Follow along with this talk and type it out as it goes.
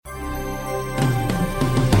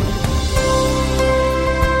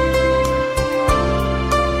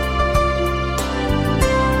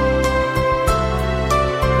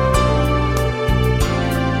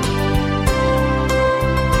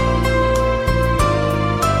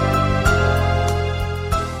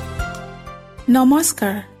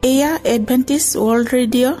নমস্কাৰ, এয়া Adventist world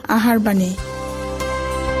radio' আহাৰবাণী।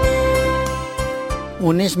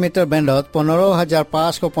 19 metre বেণ্ডত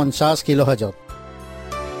 15,550 কিলোহাৰ্টজত।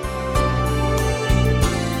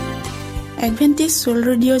 Adventist world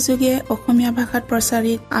radio' যোগে অসমীয়া ভাষাত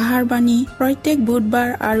প্ৰচাৰিত আহাৰবাণী প্ৰত্যেক বুধবাৰ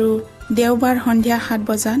আৰু দেওবাৰ সন্ধিয়া 7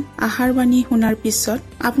 বজাত আহাৰবাণী শুনাৰ পিছত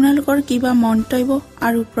আপোনালোকৰ কিবা মন্তব্য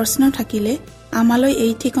আৰু প্ৰশ্ন থাকিলে আমালৈ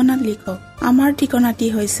এই ঠিকনাত লিখক। আমাৰ ঠিকনাটি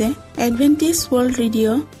হৈছে Adventist world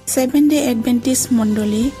radio' 7th day Adventist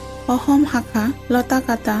মণ্ডলী অসম শাখা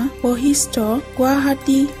লতাকাটা বশিষ্ঠ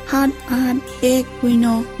গুৱাহাটী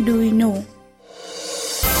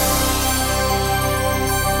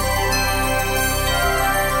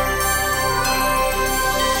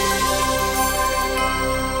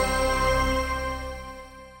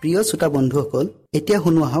প্ৰিয় শ্ৰোতা বন্ধুসকল, এতিয়া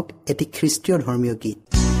শুনো আহক এটি খ্ৰীষ্টীয় ধৰ্মীয় গীত।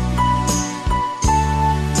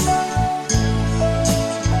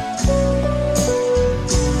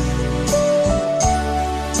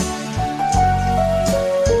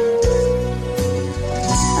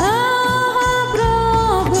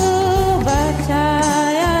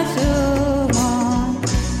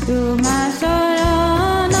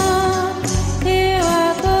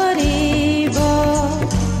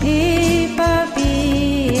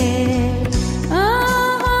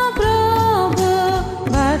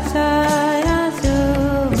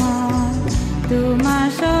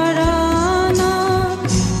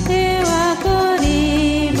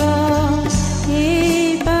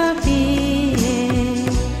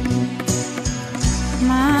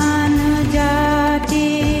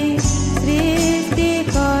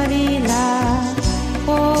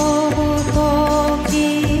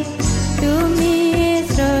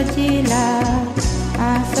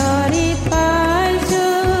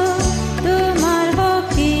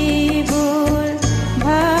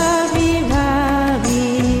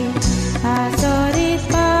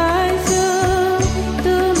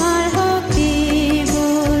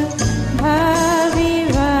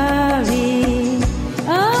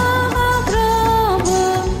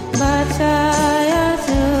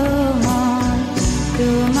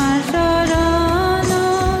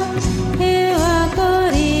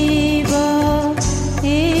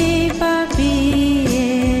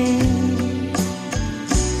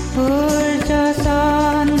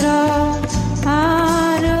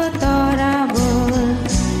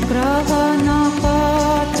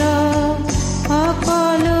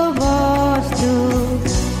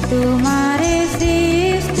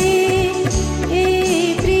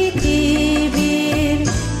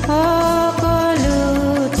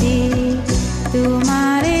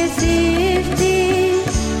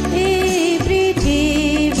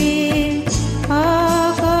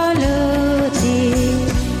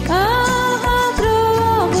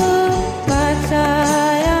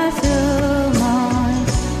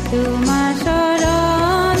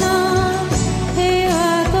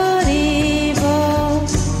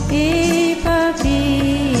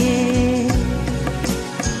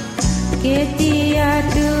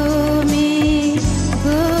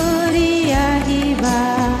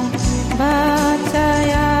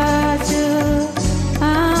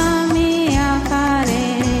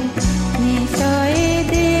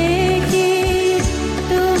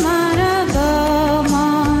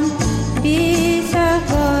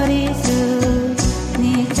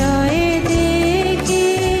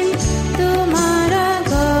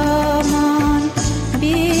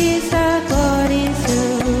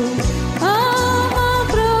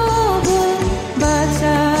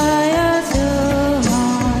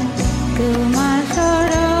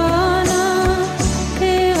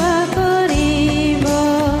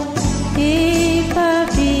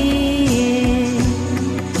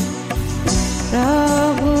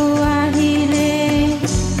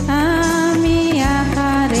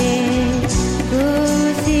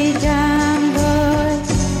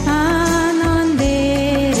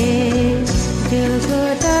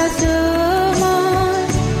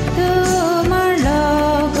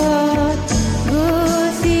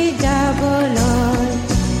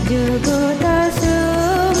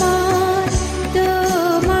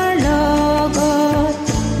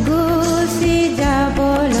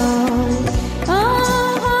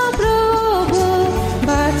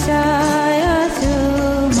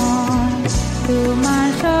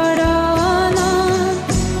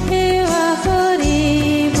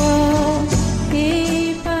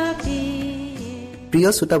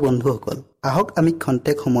 প্ৰিয় শ্ৰোতা বন্ধুসকল, আহক আমি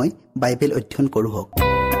খন্তেক সময় বাইবেল অধ্যয়ন কৰোঁ।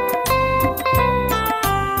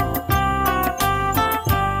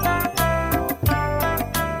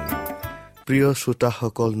 প্ৰিয়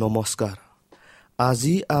শ্ৰোতাসকল নমস্কাৰ।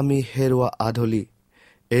 আজি আমি হেৰুৱা আধলি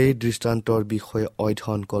এই দৃষ্টান্তৰ বিষয়ে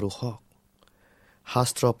অধ্যয়ন কৰোঁ হওক।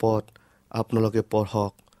 শাস্ত্ৰ পদ আপোনালোকে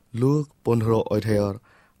পঢ়ক। লুক 15 অধ্যায়ৰ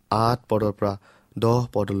 8 পদৰ পৰা 10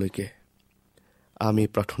 পদলৈকে। আমি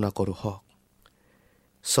প্ৰাৰ্থনা কৰোঁ হওক।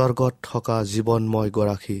 স্বৰ্গত থকা জীৱনময়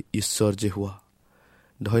গৰাকী ঈশ্বৰ যেহোৱা,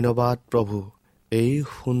 ধন্যবাদ প্ৰভু এই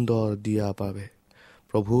সুন্দৰ দিয়া বাবে।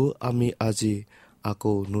 প্ৰভু, আমি আজি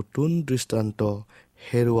আকৌ নতুন দৃষ্টান্ত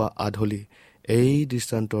হেৰুৱা আধলি এই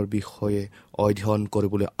দৃষ্টান্তৰ বিষয়ে অধ্যয়ন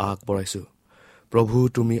কৰিবলৈ আগবঢ়াইছোঁ। প্ৰভু,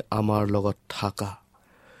 তুমি আমাৰ লগত থাকা।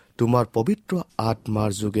 তোমাৰ পবিত্ৰ আত্মাৰ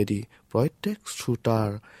যোগেদি প্ৰত্যেক শ্ৰোতাৰ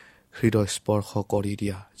হৃদয় স্পৰ্শ কৰি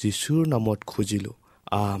দিয়া। যীশুৰ নামত খুজিলোঁ,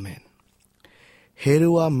 আমেন।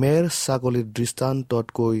 হেৰুৱা মেৰ ছাগলীৰ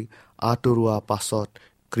দৃষ্টান্ততকৈ আঁতৰোৱা পাছত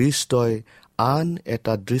খ্ৰীষ্টই আন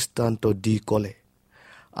এটা দৃষ্টান্ত দি ক'লে,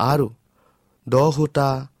 আৰু 10টা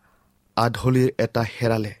আধলিৰ এটা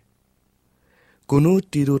হেৰালে। কোনো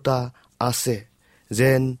তিৰোতা আছে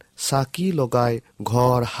যেন চাকি লগাই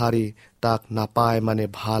ঘৰ সাৰি তাক নাপায়, মানে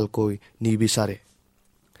ভালকৈ নিবিচাৰে।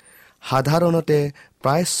 সাধাৰণতে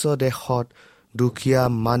প্ৰাচ্য দেশত দুখীয়া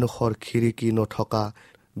মানুহৰ খিৰিকী নথকা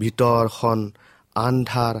ভিতৰখন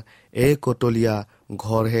আন্ধাৰ একতলীয়া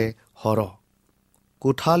ঘৰহে সৰহ।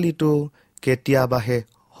 কোঠালিটো কেতিয়াবাহে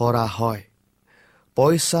সৰা হয়।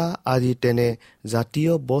 পইচা আদি তেনে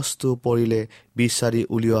জাতীয় বস্তু পৰিলে বিচাৰি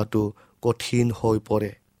উলিওৱাটো কঠিন হৈ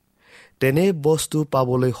পৰে। তেনে বস্তু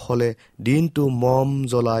পাবলৈ হ'লে দিনটো মম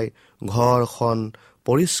জ্বলাই ঘৰখন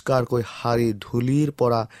পৰিষ্কাৰকৈ সাৰি ধূলিৰ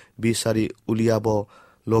পৰা বিচাৰি উলিয়াব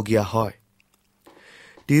লগীয়া হয়।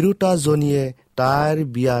 তিৰোতাজনীয়ে তাইৰ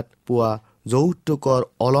বিয়াত পোৱা যৌতুকৰ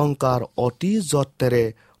অলংকাৰ অতি যত্নেৰে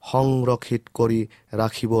সংৰক্ষিত কৰি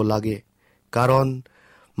ৰাখিব লাগে, কাৰণ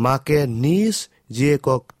মাকে নিজ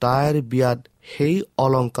জীয়েকক তাইৰ বিয়াত সেই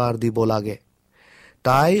অলংকাৰ দিব লাগে।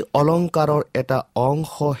 তাই অলংকাৰৰ এটা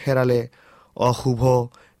অংশ হেৰালে অশুভ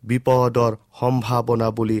বিপদৰ সম্ভাৱনা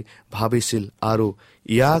বুলি ভাবিছিল, আৰু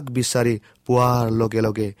ইয়াক বিচাৰি পোৱাৰ লগে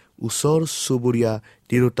লগে ওচৰ চুবুৰীয়া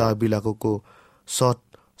তিৰোতাবিলাককো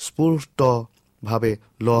স্বতঃস্ফূৰ্তভাৱে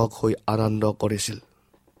লগ হৈ আনন্দ কৰিছিল।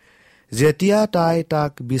 যেতিয়া তাই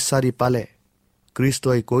তাক বিচাৰি পালে,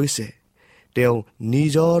 খ্ৰীষ্টই কৈছে, তেওঁ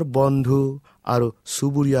নিজৰ বন্ধু আৰু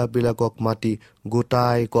চুবুৰীয়াবিলাকক মাতি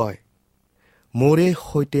গোটাই কয়, মোৰে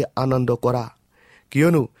সৈতে আনন্দ কৰা,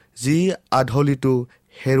 কিয়নো যি আধলিটো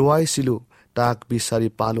হেৰুৱাইছিলোঁ তাক বিচাৰি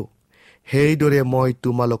পালোঁ। সেইদৰে মই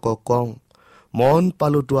তোমালোকক কওঁ, মন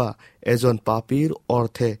পালোতোৱা এজন পাপীৰ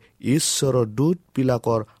অৰ্থে ঈশ্বৰৰ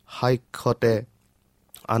দূতবিলাকৰ সাক্ষাতে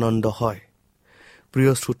আনন্দ হয়।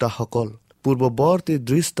 প্ৰিয় শ্ৰোতাসকল, পূৰ্বৱৰ্তী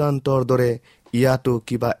দৃষ্টান্তৰ দৰে ইয়াতো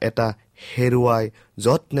কিবা এটা হেৰুৱাই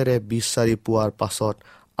যত্নেৰে বিচাৰি পোৱাৰ পাছত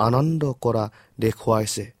আনন্দ কৰা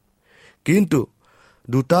দেখুৱাইছে। কিন্তু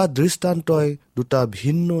দুটা দৃষ্টান্তই দুটা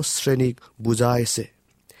ভিন্ন শ্ৰেণীক বুজাইছে।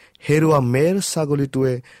 হেৰুৱা মেৰ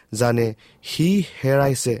ছাগলীটোৱে জানে সি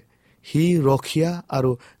হেৰাইছে, সি ৰখীয়া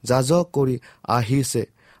আৰু যাজক কৰি আহিছে,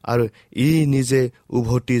 আৰু ই নিজে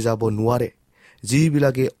উভতি যাব নোৱাৰে।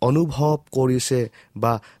 যিবিলাকে অনুভৱ কৰিছে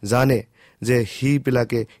বা জানে যে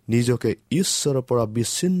সিবিলাকে নিজকে ঈশ্বৰৰ পৰা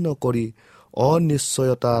বিচ্ছিন্ন কৰি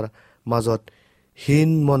অনিশ্চয়তাৰ মাজত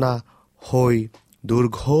হীনমনা হৈ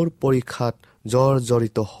দুৰ্ঘৰ পৰীক্ষাত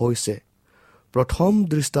জৰ্জৰিত হৈছে। প্ৰথম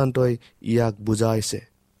দৃষ্টান্তই ইয়াক বুজাইছে।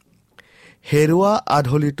 হেৰুৱা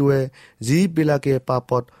আধলিটোৱে যিবিলাকে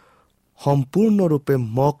পাপত সম্পূৰ্ণৰূপে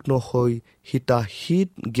মগ্ন হৈ হিতাহিত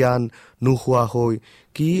জ্ঞান নোহোৱা হৈ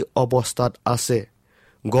কি অৱস্থাত আছে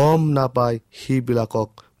গম নাপায়, সিবিলাকক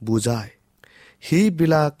বুজায়।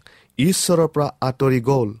 সিবিলাক ঈশ্বৰৰ পৰা আঁতৰি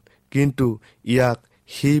গ'ল, কিন্তু ইয়াক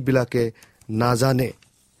সিবিলাকে নাজানে।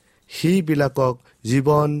 সিবিলাকক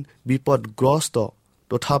জীৱন বিপদগ্ৰস্ত,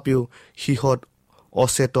 তথাপিও সিহঁত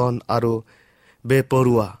অচেতন আৰু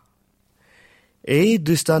বেপৰোৱা। এই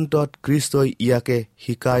দৃষ্টান্তত খ্ৰীষ্টই ইয়াকে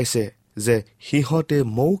শিকাইছে যে সিহঁতে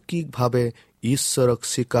মৌখিকভাৱে ঈশ্বৰক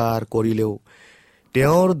স্বীকাৰ কৰিলেও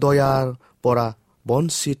তেওঁৰ দয়াৰ পৰা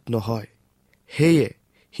বঞ্চিত নহয়। সেয়ে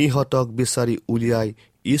সিহঁতক বিচাৰি উলিয়াই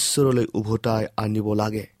ঈশ্বৰলৈ উভতাই আনিব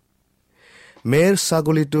লাগে। মেৰ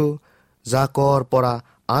ছাগলীটো জাকৰ পৰা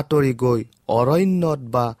আঁতৰি গৈ অৰণ্যত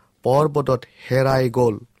বা পৰ্বতত হেৰাই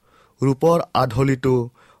গ'ল। ৰূপৰ আধলিটো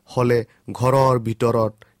হ'লে ঘৰৰ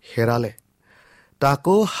ভিতৰত হেৰালে,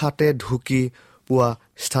 তাকো হাতে ঢুকি পোৱা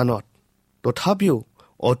স্থানত। তথাপিও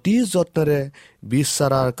অতি যত্নেৰে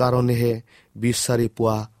বিচাৰাৰ কাৰণেহে বিচাৰি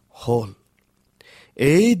পোৱা হ'ল।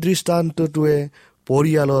 এই দৃষ্টান্তটোৱে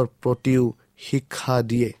পৰিয়ালৰ প্ৰতিও শিক্ষা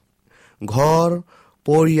দিয়ে। ঘৰ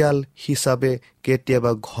পৰিয়াল হিচাপে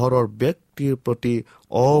কেতিয়াবা ঘৰৰ ব্যক্তিৰ প্ৰতি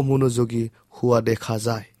অমনোযোগী হোৱা দেখা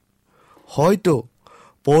যায়। হয়তো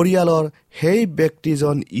পৰিয়ালৰ সেই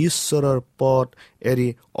ব্যক্তিজন ঈশ্বৰৰ পথ এৰি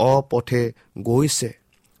অপথে গৈছে।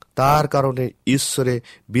 তাৰ কাৰণে ঈশ্বৰে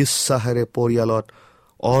বিশ্বাসেৰে পৰিয়ালত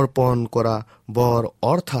অৰ্পণ কৰা বৰ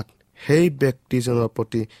অৰ্থাৎ সেই ব্যক্তিজনৰ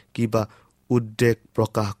প্ৰতি কিবা উদ্বেগ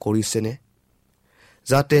প্ৰকাশ কৰিছেনে,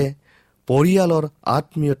 যাতে পৰিয়ালৰ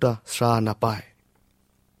আত্মীয়তা শ্ৰাহ নাপায়।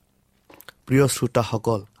 প্ৰিয়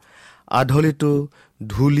শ্ৰোতাসকল, আধলিটো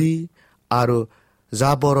ধূলি আৰু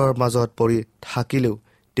জাবৰৰ মাজত পৰি থাকিলেও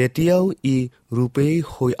তেতিয়াও ই ৰূপেই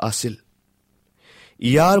হৈ আছিল।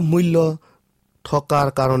 ইয়াৰ মূল্য থকাৰ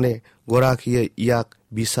কাৰণে গৰাকীয়ে ইয়াক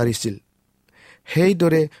বিচাৰিছিল।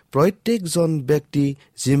 সেইদৰে প্ৰত্যেকজন ব্যক্তি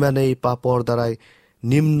যিমানেই পাপৰ দ্বাৰাই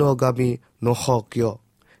নিম্নগামী নহওক কিয়,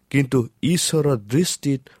 কিন্তু ঈশ্বৰৰ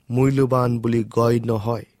দৃষ্টিত মূল্যৱান বুলি গণ্য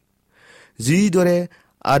হয়। যিদৰে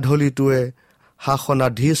আধলিটোৱে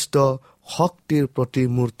শাসনাধীষ্ঠ শক্তিৰ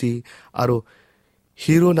প্ৰতিমূৰ্তি আৰু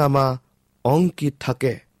শিৰোনামা অংকিত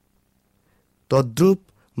থাকে, তদ্ৰূপ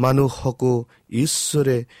মানুহকো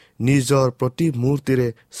ঈশ্বৰে নিজৰ প্ৰতিমূৰ্তিৰে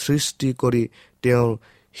সৃষ্টি কৰি তেওঁৰ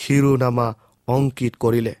শিৰোনামা অংকিত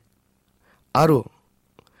কৰিলে। আৰু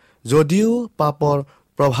যদিও পাপৰ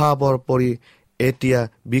প্ৰভাৱৰ পৰি এতিয়া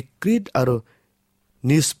বিকৃত আৰু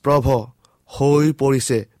নিষ্প্ৰভ হৈ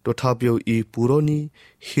পৰিছে, তথাপিও ই পুৰণি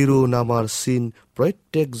শিৰোনামাৰ চিন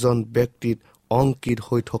প্ৰত্যেকজন ব্যক্তিত অংকিত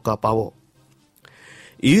হৈ থকা পাব।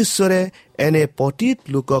 ঈশ্বৰে এনে পতিত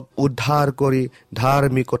লোকক উদ্ধাৰ কৰি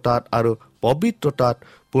ধাৰ্মিকতাত আৰু পবিত্ৰতাত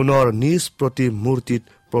পুনৰ নিজ প্ৰতিমূৰ্তিত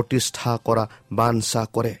প্ৰতিষ্ঠা কৰা বাঞ্ছা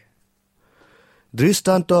কৰে।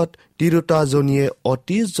 দৃষ্টান্তত তিৰোতাজনীয়ে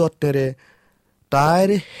অতি যত্নেৰে তাইৰ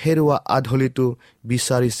হেৰুৱা আধলিটো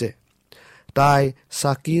বিচাৰিছে। তাই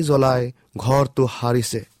চাকি জ্বলাই ঘৰটো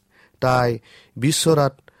সাৰিছে। তাই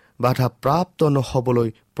বিচৰাত বাধাপ্ৰাপ্ত নহবলৈ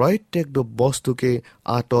প্ৰত্যেকটো বস্তুকে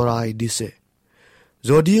আঁতৰাই দিছে।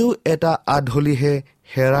 যদিও এটা আধলিহে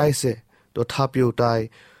হেৰাইছে, তথাপিও তাই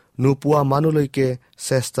নোপোৱা মানুহলৈকে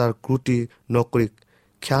চেষ্টাৰ ক্ৰুটি নকৰি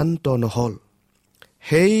ক্ষান্ত নহল।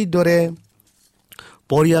 সেইদৰে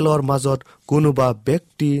পৰিয়ালৰ মাজত কোনোবা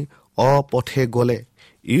ব্যক্তি অপথে গ'লে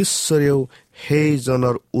ঈশ্বৰেও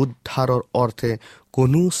সেইজনৰ উদ্ধাৰৰ অৰ্থে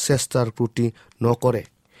কোনো চেষ্টাৰ ক্ৰুটি নকৰে।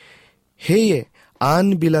 সেয়ে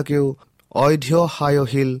আনবিলাকেও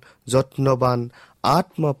অধ্যসায়শীল যত্নবান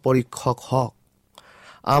আত্মপৰীক্ষক হওক,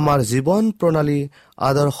 আমাৰ জীৱন প্ৰণালী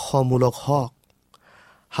আদৰ্শমূলক হওক,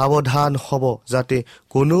 সাৱধান হ'ব যাতে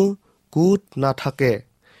কোনো কুট নাথাকে।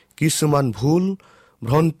 কিছুমান ভুল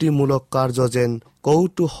ভ্ৰান্তিমূলক কাৰ্য যেন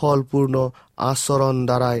কৌতূহলপূৰ্ণ আচৰণ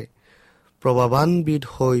দ্বাৰাই প্ৰভাৱান্বিত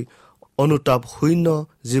হৈ অনুতাপ শূন্য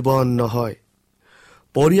জীৱন নহয়।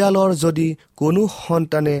 পৰিয়ালৰ যদি কোনো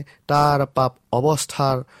সন্তানে তাৰ পাপ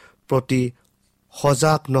অৱস্থাৰ প্ৰতি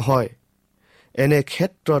সজাগ নহয়, এনে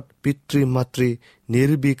ক্ষেত্ৰত পিতৃ মাতৃ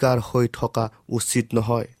নিৰ্বিকাৰ হৈ থকা উচিত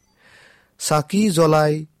নহয়। চাকি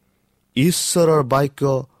জ্বলাই ঈশ্বৰৰ বাক্য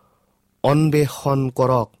অন্বেষণ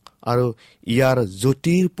কৰক আৰু ইয়াৰ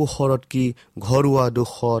জ্যোতিৰ পোহৰত কি ঘৰুৱা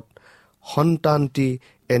দুখত সন্তানটি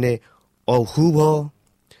এনে অশুভ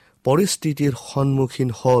পৰিস্থিতিৰ সন্মুখীন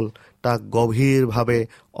হ'ল তাক গভীৰভাৱে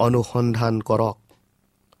অনুসন্ধান কৰক।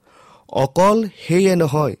 অকল সেয়ে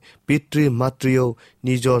নহয়, পিতৃ মাতৃয়েও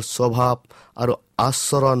নিজৰ স্বভাৱ আৰু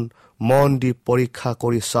আচৰণ মন দি পৰীক্ষা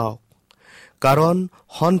কৰি চাওক। কাৰণ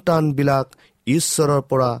সন্তানবিলাক ঈশ্বৰৰ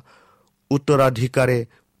পৰা উত্তৰাধিকাৰে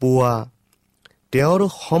পোৱা তেওঁৰ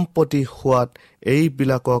সম্পত্তি হোৱাত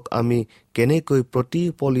এইবিলাকক আমি কেনেকৈ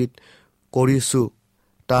প্ৰতিফলিত কৰিছোঁ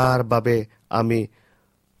তাৰ বাবে আমি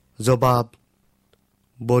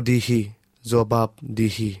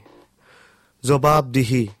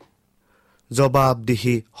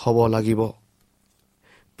জবাবদিহি হ'ব লাগিব।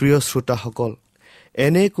 প্ৰিয় শ্ৰোতাসকল,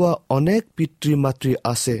 এনেকুৱা অনেক পিতৃ মাতৃ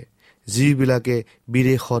আছে যিবিলাকে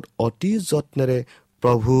বিদেশত অতি যত্নেৰে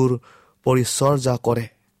প্ৰভুৰ পৰিচৰ্যা কৰে।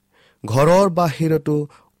 ঘৰৰ বাহিৰতো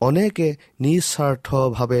অনেকে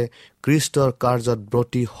নিস্বাৰ্থভাৱে খ্ৰীষ্টৰ কাৰ্যত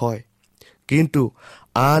ব্ৰতী হয়, কিন্তু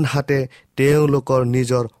আনহাতে তেওঁলোকৰ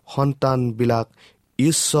নিজৰ সন্তানবিলাক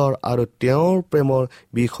ঈশ্বৰ আৰু তেওঁৰ প্ৰেমৰ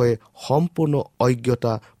বিষয়ে সম্পূৰ্ণ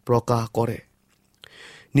অজ্ঞতা প্ৰকাশ কৰে।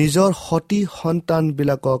 নিজৰ সতি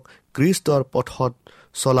সন্তানবিলাকক খ্ৰীষ্টৰ পথত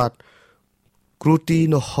চলাত ক্ৰুটি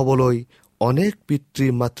নহবলৈ অনেক পিতৃ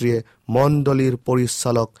মাতৃয়ে মণ্ডলীৰ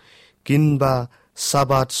পৰিচালক কিংবা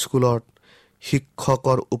চাবাত স্কুলত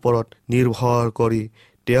শিক্ষকৰ ওপৰত নিৰ্ভৰ কৰি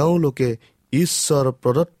তেওঁলোকে ঈশ্বৰ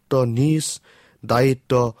প্ৰদত্ত নিজ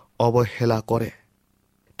দায়িত্ব অৱহেলা কৰে।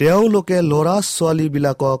 তেওঁলোকে ল'ৰা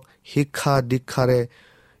ছোৱালীবিলাকক শিক্ষা দীক্ষাৰে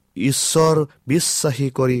ঈশ্বৰ বিশ্বাসী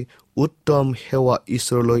কৰি উত্তম সেৱা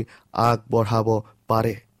ঈশ্বৰলৈ আগবঢ়াব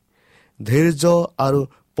পাৰে। ধৈৰ্য আৰু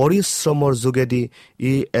পৰিশ্ৰমৰ যোগেদি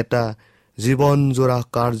ই এটা জীৱনজোৰা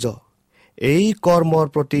কাৰ্য। এই কৰ্মৰ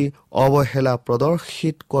প্ৰতি অৱহেলা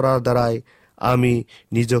প্ৰদৰ্শিত কৰাৰ দ্বাৰাই আমি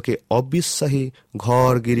নিজকে অবিশ্বাসী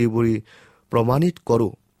ঘৰগিৰি বুলি প্ৰমাণিত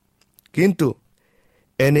কৰোঁ। কিন্তু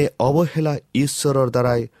এনে অৱহেলা ঈশ্বৰৰ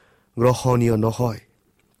দ্বাৰাই গ্ৰহণীয় নহয়।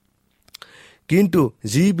 কিন্তু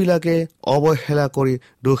যিবিলাকে অৱহেলা কৰি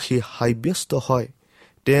দোষী সাব্যস্ত হয়,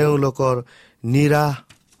 তেওঁলোকৰ নিৰাশ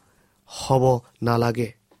হ'ব নালাগে।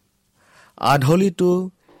 আধলিটো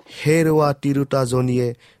হেৰুৱা তিৰোতাজনীয়ে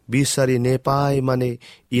বিচাৰি নেপায় মানে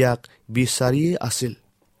ইয়াক বিচাৰিয়ে আছিল।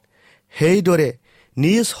 সেইদৰে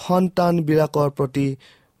নিজ সন্তানবিলাকৰ প্ৰতি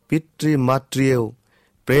পিতৃ মাতৃয়েও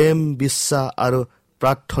প্ৰেম, বিশ্বাস আৰু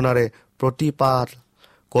প্ৰাৰ্থনাৰে প্ৰতিপাল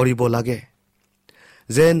কৰিব লাগে,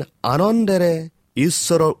 যেন আনন্দেৰে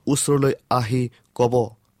ঈশ্বৰৰ ওচৰলৈ আহি ক'ব,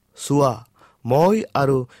 চোৱা, মই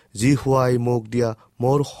আৰু জিহুৱাই মোক দিয়া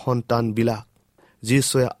মোৰ সন্তানবিলাক।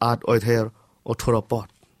 যীশুৱে 8:18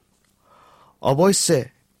 অৱশ্যে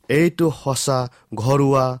এইটো সঁচা,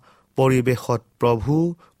 ঘৰুৱা পৰিৱেশত প্ৰভু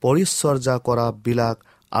পৰিচৰ্যা কৰা বিলাক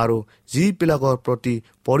আৰু যিবিলাকৰ প্ৰতি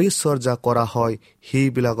পৰিচৰ্যা কৰা হয়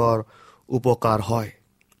সেইবিলাকৰ উপকাৰ হয়।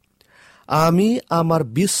 আমি আমাৰ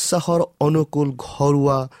বিশ্বাসৰ অনুকূল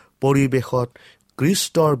ঘৰুৱা পৰিৱেশত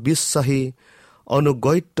খ্ৰীষ্টৰ বিশ্বাসী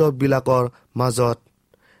অনুগত্যবিলাকৰ মাজত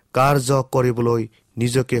কাৰ্য কৰিবলৈ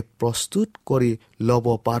নিজকে প্ৰস্তুত কৰি ল'ব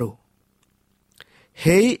পাৰোঁ।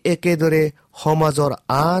 সেই একেদৰে সমাজৰ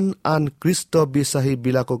আন আন খ্ৰীষ্ট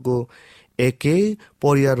বিশ্বাসীবিলাককো একেই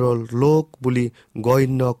পৰিয়ালৰ লোক বুলি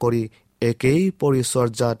গণ্য কৰি একেই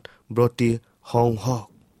পৰিচৰ্যাত ব্ৰতী হওক।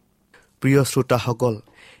 প্ৰিয় শ্ৰোতাসকল,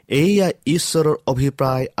 এয়া ঈশ্বৰৰ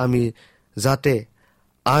অভিপ্ৰায়, আমি যাতে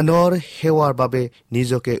আনৰ সেৱাৰ বাবে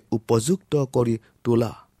নিজকে উপযুক্ত কৰি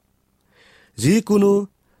তোলা। যিকোনো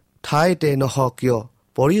ঠাইতে নহওক কিয়,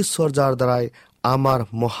 পৰিচৰ্যাৰ দ্বাৰাই আমাৰ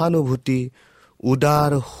মহানুভূতি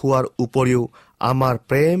উদাৰ হোৱাৰ উপৰিও আমাৰ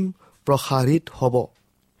প্ৰেম প্ৰসাৰিত হ'ব।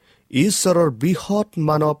 ঈশ্বৰৰ বৃহৎ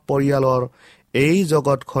মানৱ পৰিয়ালৰ এই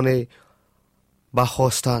জগতখনেই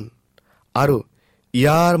বাসস্থান আৰু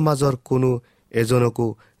ইয়াৰ মাজৰ কোনো এজনকো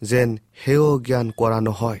যেন হেয় জ্ঞান কৰা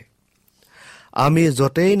নহয়। আমি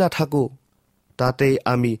য'তেই নাথাকোঁ তাতেই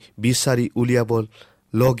আমি বিচাৰি উলিয়াব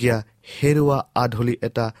লগীয়া হেৰুৱা আধলি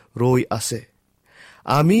এটা ৰৈ আছে।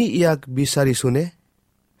 আমি ইয়াক বিচাৰিছোনে?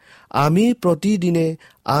 আমি প্ৰতিদিনে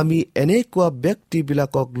আমি এনেকুৱা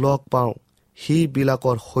ব্যক্তিবিলাকক লগ পাওঁ,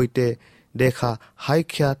 সেইবিলাকৰ সৈতে দেখা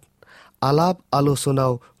সাক্ষাৎ আলাপ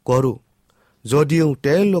আলোচনাও কৰোঁ, যদিও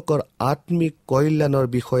তেওঁলোকৰ আত্মিক কল্যাণৰ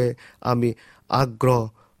বিষয়ে আমি আগ্ৰহ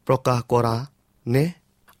প্ৰকাশ কৰা নে?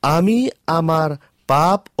 আমি আমাৰ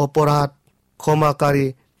পাপ অপৰাধ ক্ষমাকাৰী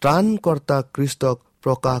ত্ৰাণকৰ্তা খ্ৰীষ্টক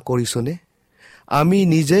প্ৰকাশ কৰিছোনে? আমি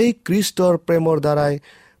নিজেই খ্ৰীষ্টৰ প্ৰেমৰ দ্বাৰাই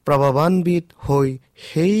প্ৰভাৱান্বিত হৈ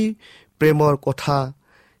সেই প্ৰেমৰ কথা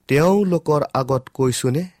তেওঁলোকৰ আগত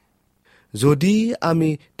কৈছোনে? যদি আমি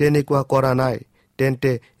তেনেকুৱা কৰা নাই,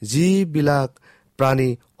 তেন্তে যিবিলাক প্ৰাণী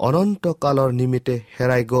অনন্তকালৰ নিমিত্তে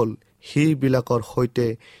হেৰাই গ'ল, সেইবিলাকৰ সৈতে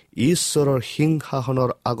ঈশ্বৰৰ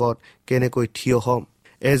সিংহাসনৰ আগত কেনেকৈ থিয় হ'ম?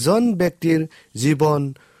 এজন ব্যক্তিৰ জীৱন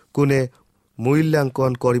কোনে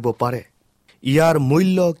মূল্যাংকন কৰিব পাৰে? ইয়াৰ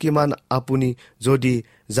মূল্য কিমান আপুনি যদি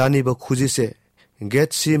জানিব খুজিছে,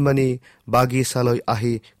 গেটছেমানি বাগিচালৈ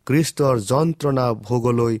আহি খ্ৰীষ্টৰ যন্ত্ৰণা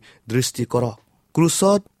ভোগলৈ দৃষ্টি কৰক।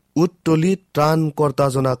 ক্ৰুচত উত্তোলিত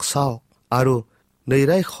ত্ৰাণকৰ্তাজনাক চাওক আৰু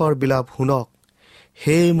নৈৰাশ্যৰ বিলাপ শুনক।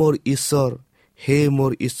 হে মোৰ ঈশ্বৰ, হে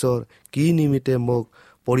মোৰ ঈশ্বৰ, কি নিমিত্তে মোক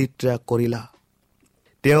পৰিত্যাগ কৰিলা?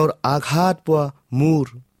 তেওঁৰ আঘাত পোৱা মূৰ,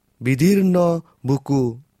 বিদীৰ্ণ বুকু,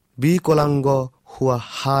 বিকলাংগ হোৱা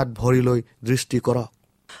হাত ভৰিলৈ দৃষ্টি কৰক।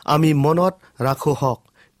 আমি মনত ৰাখো হওক,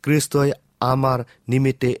 খ্ৰীষ্টই আমাৰ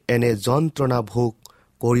নিমিত্তে এনে যন্ত্ৰণা ভোগ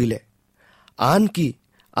কৰিলে। আনকি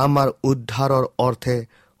আমাৰ উদ্ধাৰৰ অৰ্থে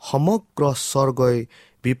সমগ্ৰ স্বৰ্গই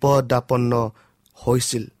বিপদাপন্ন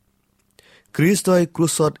হৈছিল। খ্ৰীষ্টই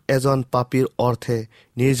ক্ৰুচত এজন পাপীৰ অৰ্থে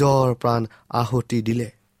নিজৰ প্ৰাণ আহুতি দিলে।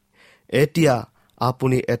 এতিয়া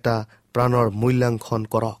আপুনি এটা প্ৰাণৰ মূল্যাংকন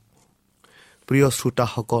কৰক। প্ৰিয়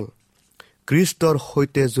শ্ৰোতাসকল, খ্ৰীষ্টৰ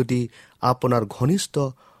সৈতে যদি আপোনাৰ ঘনিষ্ঠ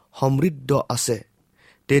সমৃদ্ধ আছে,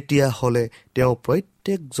 তেতিয়াহ'লে তেওঁ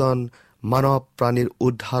প্ৰত্যেকজন মানৱ প্ৰাণীৰ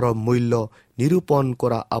উদ্ধাৰৰ মূল্য নিৰূপণ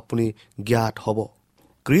কৰা আপুনি জ্ঞাত হ'ব।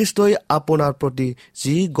 খ্ৰীষ্টই আপোনাৰ প্ৰতি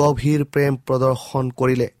যি গভীৰ প্ৰেম প্ৰদৰ্শন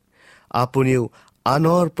কৰিলে, আপুনিও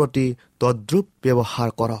আনৰ প্ৰতি তদ্ৰূপ ব্যৱহাৰ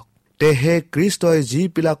কৰক। তেহে খ্ৰীষ্টই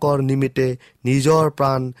যিবিলাকৰ নিমিত্তে নিজৰ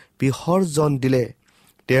প্ৰাণ বিসৰ্জন দিলে,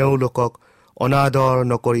 তেওঁলোকক অনাদৰ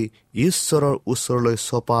নকৰি ঈশ্বৰৰ ওচৰলৈ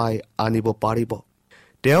চপাই আনিব পাৰিব।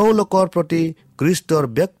 তেওঁলোকৰ প্ৰতি খ্ৰীষ্টৰ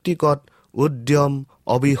ব্যক্তিগত উদ্যম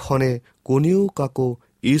অবিহনে কোনেও কাকো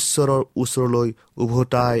ঈশ্বৰৰ ওচৰলৈ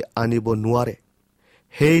উভতাই আনিব নোৱাৰে।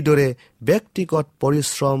 সেইদৰে ব্যক্তিগত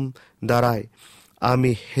পৰিশ্ৰম দ্বাৰাই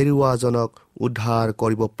আমি হেৰুৱাজনক উদ্ধাৰ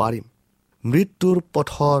কৰিব পাৰিম। মৃত্যুৰ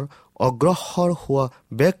পথৰ অগ্ৰসৰ হোৱা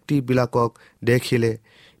ব্যক্তিবিলাকক দেখিলে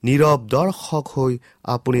নীৰৱ দৰ্শক হৈ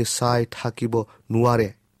আপুনি চাই থাকিব নোৱাৰে।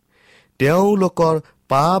 তেওঁলোকৰ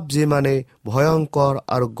পাপ যিমানে ভয়ংকৰ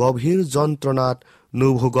আৰু গভীৰ যন্ত্ৰণাত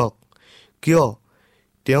নুভুগক কিয়,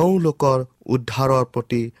 তেওঁলোকৰ উদ্ধাৰৰ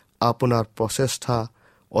প্ৰতি আপোনাৰ প্ৰচেষ্টা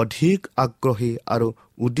অধিক আগ্ৰহী আৰু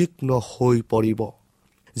উদ্বিগ্ন হৈ পৰিব।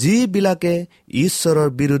 যিবিলাকে ঈশ্বৰৰ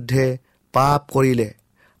বিৰুদ্ধে পাপ কৰিলে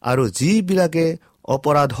আৰু যিবিলাকে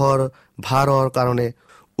অপৰাধৰ ভাৰৰ কাৰণে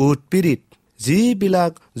উৎপীড়িত,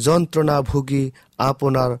 যিবিলাক যন্ত্ৰণা ভুগি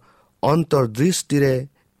আপোনাৰ অন্তৰ্দৃষ্টিৰে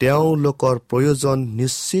তেওঁলোকৰ প্ৰয়োজন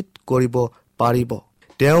নিশ্চিত কৰিব পাৰিব,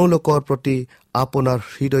 তেওঁলোকৰ প্ৰতি আপোনাৰ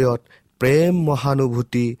হৃদয়ত প্ৰেম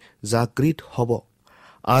মহানুভূতি জাগৃত হ'ব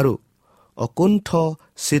আৰু অকুণ্ঠ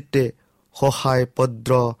চিত্তে সহায়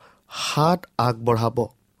পদ্ৰ হাত আগবঢ়াব।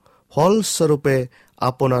 ফলস্বৰূপে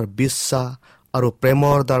আপোনাৰ বিশ্বাস আৰু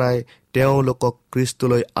প্ৰেমৰ দ্বাৰাই তেওঁলোকক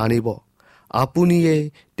খ্ৰীষ্টলৈ আনিব। আপুনিয়ে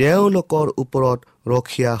তেওঁলোকৰ ওপৰত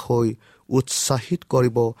ৰখীয়া হৈ উৎসাহিত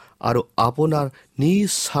কৰিব আৰু আপোনাৰ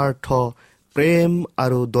নিস্বাৰ্থ প্ৰেম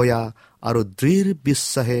আৰু দয়া আৰু দৃঢ়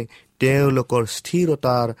বিশ্বাসে তেওঁলোকৰ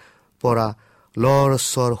স্থিৰতাৰ পৰা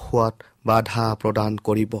লৰচৰ হোৱাত বাধা প্ৰদান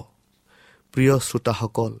কৰিব। প্ৰিয়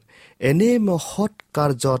শ্ৰোতাসকল, এনে মহৎ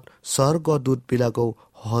কাৰ্যত স্বৰ্গদূতবিলাকেও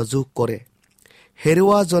সহযোগ কৰে।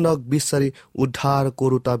 হেৰুৱাজনক বিচাৰি উদ্ধাৰ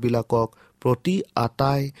কৰোতাবিলাকক প্ৰতি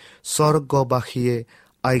আটাই স্বৰ্গবাসীয়ে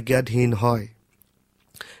আজ্ঞাধীন হয়।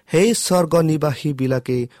 সেই স্বৰ্গ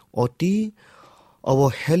নিবাসীবিলাকে অতি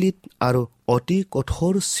অৱহেলিত আৰু অতি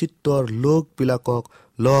কঠোৰ চিত্তৰ লোকবিলাকক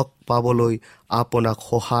লগ পাবলৈ আপোনাক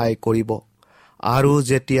সহায় কৰিব আৰু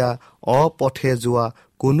যেতিয়া অপথে যোৱা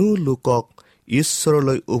কোনো লোকক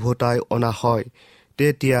ঈশ্বৰলৈ উভতাই অনা হয়,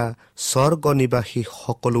 তেতিয়া স্বৰ্গ নিবাসী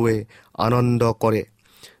সকলোৱে আনন্দ কৰে,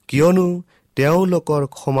 কিয়নো তেওঁলোকৰ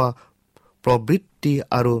ক্ষমা প্ৰবৃত্তি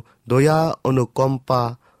আৰু দয়া অনুকম্পা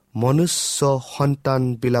মনুষ্য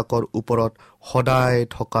সন্তানবিলাকৰ ওপৰত সদায়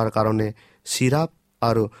থকাৰ কাৰণে চিৰাপ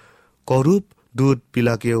আৰু কৰূপ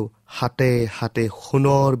দূতবিলাকেও হাতে হাতে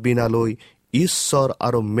সোণৰ বীণালৈ ঈশ্বৰ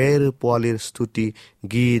আৰু মেৰ পোৱালীৰ স্তুতি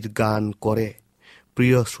গীত গান কৰে।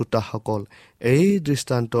 প্ৰিয় শ্ৰোতাসকল, এই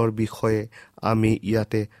দৃষ্টান্তৰ বিষয়ে আমি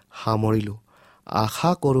ইয়াতে সামৰিলোঁ।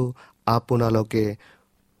 আশা কৰোঁ আপোনালোকে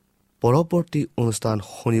পৰৱৰ্তী অনুষ্ঠান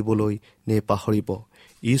শুনিবলৈ নেপাহৰিব।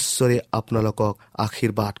 ঈশ্বৰে আপোনালোকক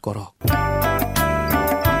আশীৰ্বাদ কৰক।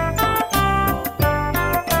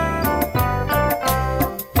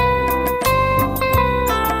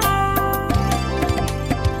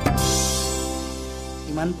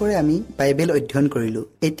 ইমানপৰে আমি বাইবেল অধ্যয়ন কৰিলোঁ।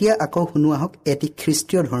 এতিয়া আকৌ শুনো আহক এটি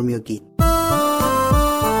খ্ৰীষ্টীয় ধৰ্মীয় গীত।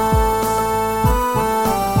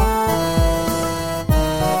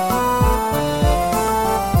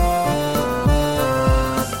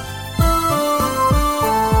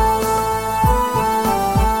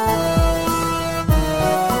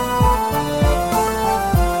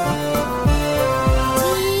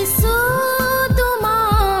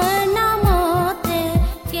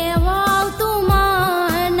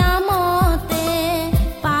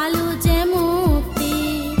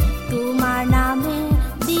 তোমাৰ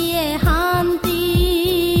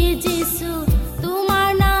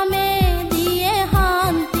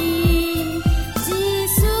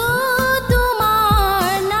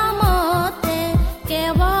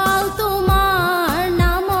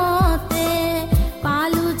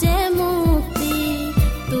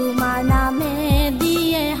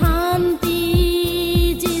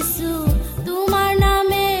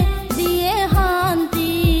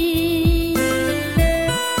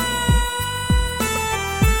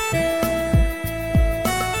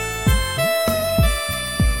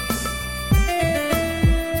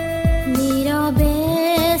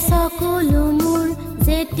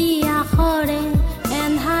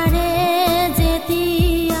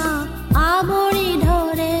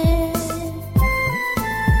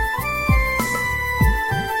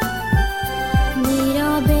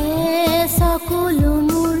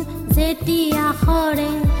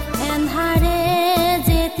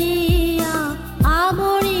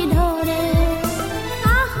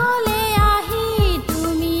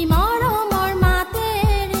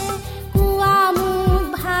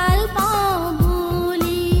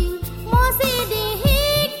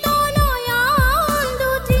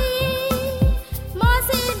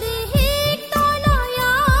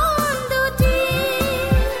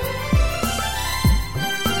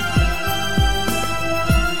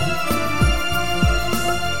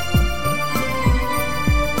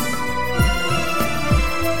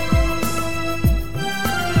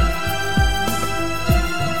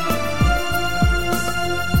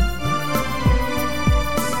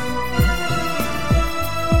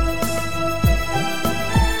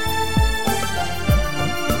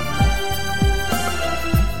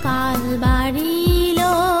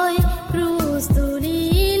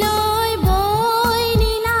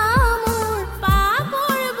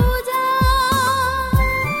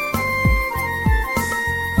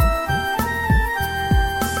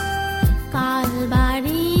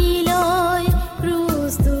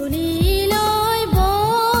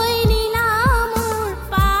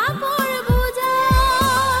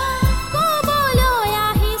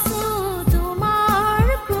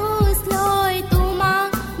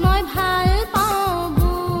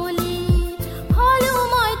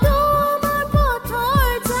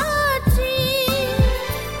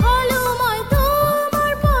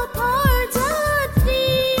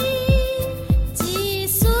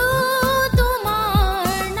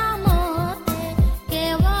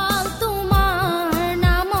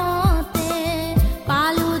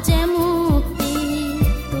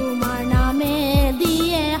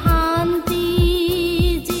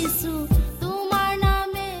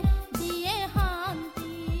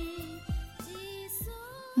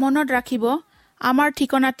মনত ৰাখিব আমাৰ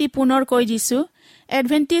ঠিকনাটি পুনৰ কৈ দিছো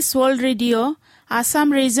এডভেন্টিছ world radio' Assam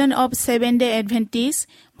region of seven day এডভেন্টিছ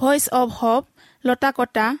voice of hope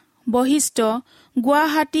লতাকটা বৈশিষ্ট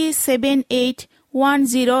গুৱাহাটী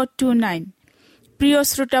 781029 প্ৰিয়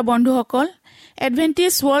শ্ৰোতা বন্ধুসকল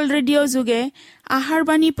এডভেন্টিছ ৱৰ্ল্ড ৰেডিঅ' যোগে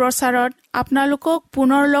আহাৰবাণী প্ৰচাৰত আপোনালোকক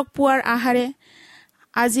পুনৰ লগ পোৱাৰ আশাৰে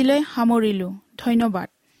আজিলৈ সামৰিলো ধন্যবাদ।